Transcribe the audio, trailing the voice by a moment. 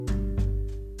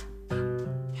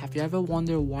Have you ever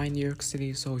wondered why New York City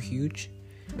is so huge?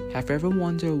 Have you ever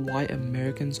wondered why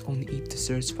Americans only eat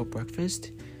desserts for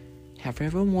breakfast? Have you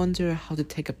ever wondered how to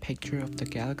take a picture of the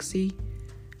galaxy?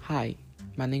 Hi,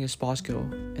 my name is Bosco,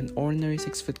 an ordinary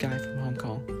 6-foot guy from Hong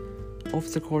Kong. Over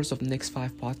the course of the next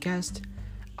 5 podcasts,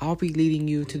 I'll be leading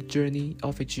you to the journey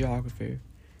of a geographer.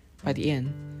 By the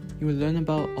end, you will learn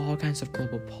about all kinds of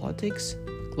global politics,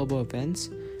 global events,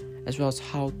 as well as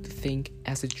how to think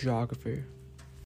as a geographer.